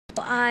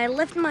I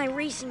left my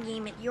racing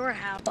game at your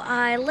house.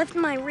 I left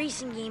my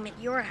racing game at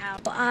your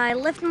house. I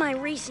left my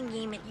racing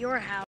game at your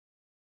house.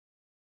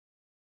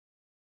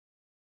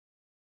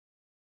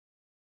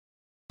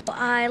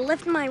 I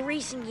left my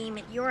racing game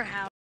at your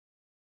house.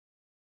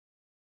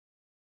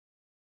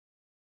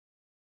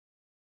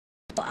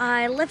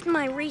 I left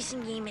my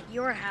racing game at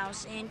your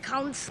house, and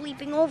Colin's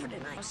sleeping over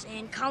tonight.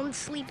 And Colin's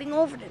sleeping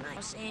over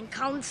tonight. And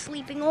Colin's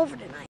sleeping over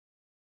tonight.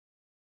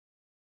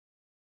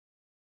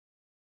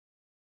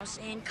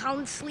 And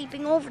Colin's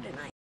sleeping over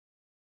tonight.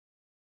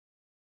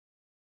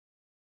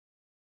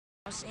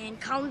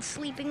 And Colin's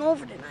sleeping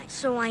over tonight.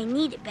 So I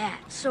need it back.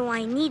 So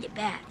I need it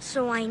back.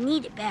 So I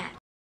need it back.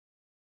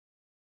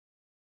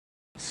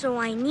 So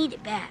I need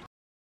it back.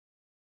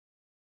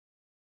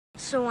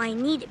 So I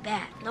need it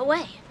back. No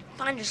way.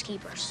 Finders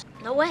keepers.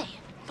 No way.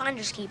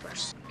 Finders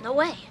keepers. No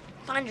way.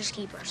 Finders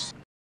keepers.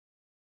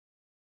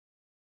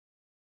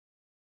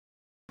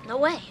 No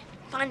way.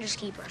 Finders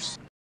keepers.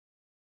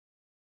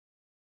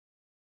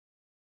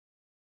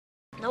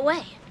 No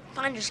way.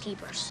 Finders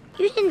keepers.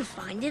 You didn't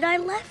find it, I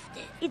left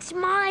it. It's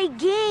my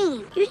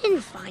game. You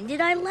didn't find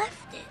it, I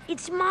left it.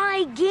 It's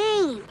my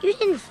game. You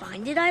didn't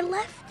find it, I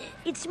left it.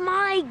 It's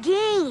my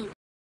game.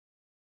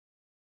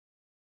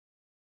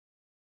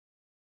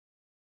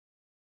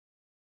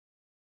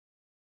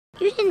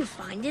 You didn't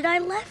find it, I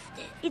left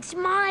it. It's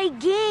my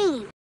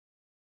game.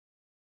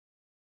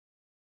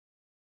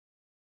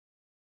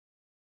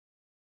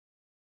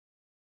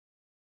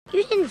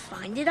 You didn't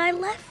find it, I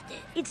left it.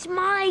 It's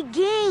my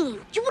game.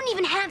 You wouldn't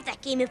even have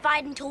that game if I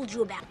hadn't told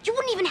you about it. You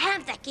wouldn't even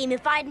have that game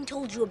if I hadn't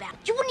told you about it.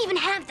 You wouldn't even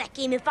have that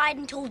game if I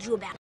hadn't told you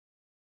about it.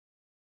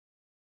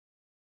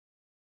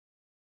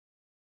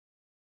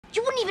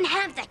 You wouldn't even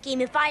have that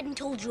game if I hadn't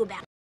told you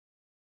about it.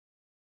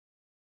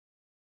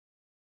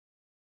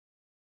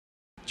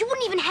 You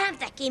wouldn't even have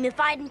that game if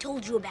I hadn't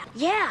told you about it.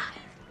 Yeah,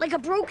 like a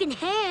broken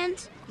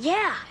hand.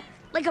 Yeah,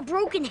 like a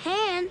broken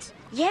hand.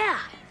 Yeah,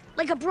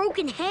 like a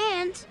broken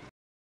hand.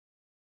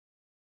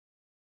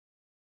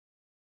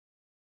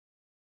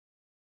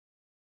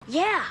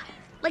 Yeah,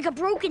 like a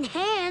broken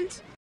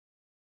hand.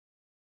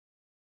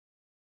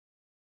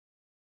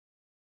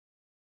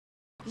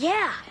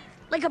 Yeah,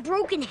 like a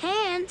broken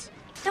hand.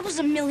 That was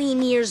a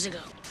million years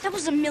ago. That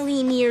was a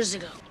million years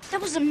ago.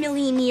 That was a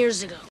million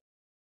years ago.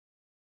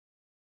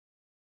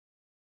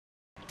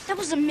 That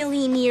was a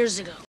million years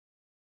ago.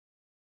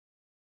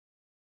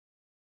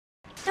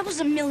 That was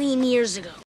a million years ago.